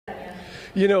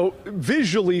You know,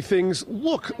 visually things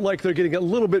look like they're getting a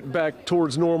little bit back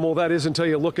towards normal. That is until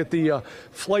you look at the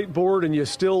flight board and you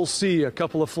still see a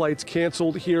couple of flights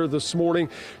canceled here this morning,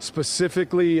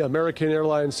 specifically American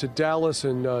Airlines to Dallas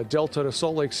and Delta to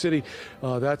Salt Lake City.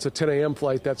 That's a 10 a.m.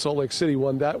 flight. That Salt Lake City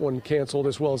one, that one canceled,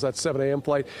 as well as that 7 a.m.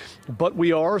 flight. But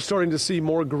we are starting to see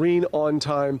more green on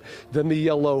time than the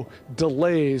yellow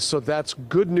delays. So that's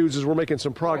good news as we're making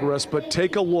some progress. But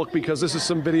take a look, because this is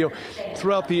some video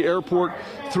throughout the airport,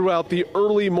 throughout the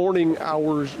early morning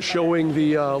hours, showing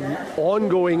the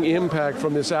ongoing impact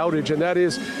from this outage. And that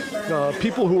is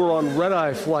people who were on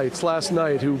red-eye flights last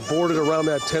night who boarded around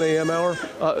that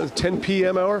 10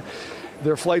 p.m. hour.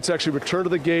 Their flights actually returned to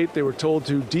the gate. They were told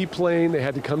to deplane. They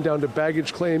had to come down to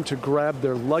baggage claim to grab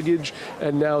their luggage.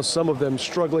 And now some of them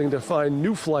struggling to find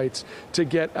new flights to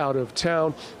get out of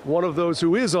town. One of those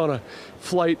who is on a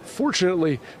flight,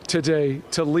 fortunately, today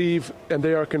to leave, and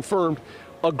they are confirmed,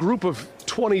 a group of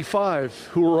 25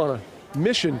 who were on a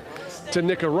mission to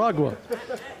Nicaragua.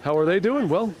 How are they doing?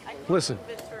 Well, listen.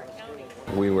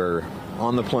 We were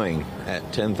on the plane at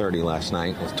 10:30 last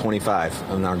night with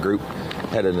 25 in our group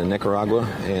headed to Nicaragua,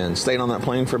 and stayed on that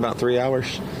plane for about 3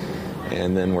 hours,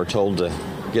 and then we're told to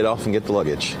get off and get the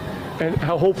luggage. And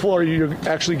how hopeful are you to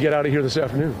actually get out of here this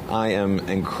afternoon? I am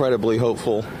incredibly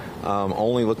hopeful,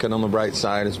 only looking on the bright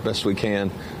side as best we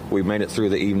can. We've made it through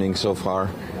the evening so far.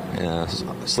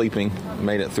 Sleeping,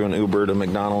 made it through an Uber to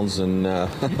McDonald's, and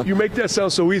you make that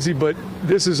sound so easy, but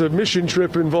this is a mission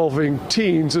trip involving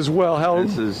teens as well.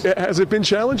 Has it been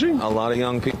challenging? A lot of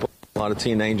young people, a lot of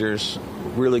teenagers,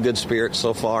 really good spirits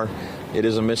so far. It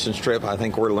is a mission trip. I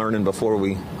think we're learning before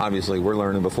we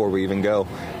even go.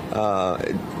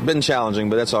 It's been challenging,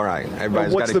 but that's all right.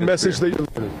 Everybody's What's got the message that you're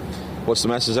learning? What's the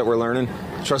message that we're learning?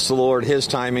 Trust the Lord, His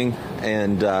timing,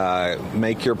 and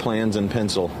make your plans in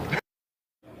pencil.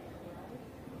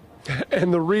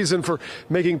 And the reason for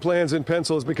making plans in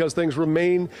pencil is because things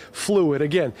remain fluid.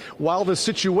 Again, while the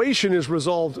situation is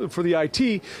resolved for the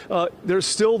IT, there's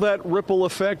still that ripple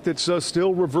effect that's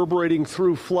still reverberating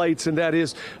through flights, and that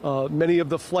is many of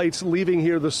the flights leaving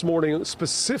here this morning,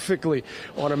 specifically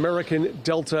on American,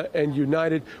 Delta, and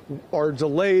United, are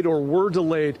delayed or were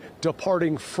delayed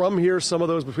departing from here, some of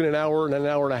those between an hour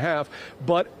and a half.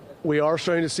 But we are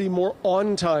starting to see more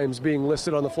on times being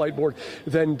listed on the flight board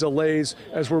than delays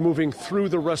as we're moving through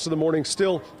the rest of the morning.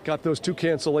 Still got those 2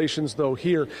 cancellations, though,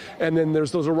 here. And then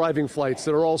there's those arriving flights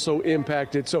that are also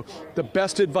impacted. So the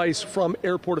best advice from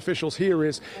airport officials here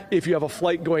is if you have a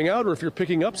flight going out or if you're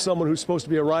picking up someone who's supposed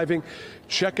to be arriving,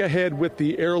 check ahead with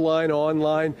the airline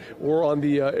online or on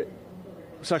the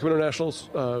Sacramento International's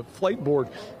flight board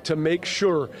to make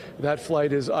sure that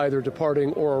flight is either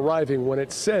departing or arriving when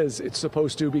it says it's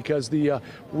supposed to, because the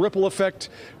ripple effect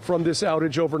from this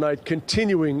outage overnight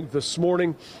continuing this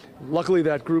morning. Luckily,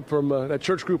 that group from that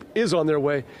church group is on their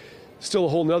way. Still a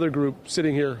whole nother group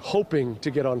sitting here hoping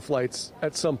to get on flights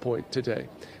at some point today.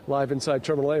 Live inside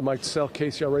Terminal A, Mike DeSalle,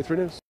 KCRA 3 News.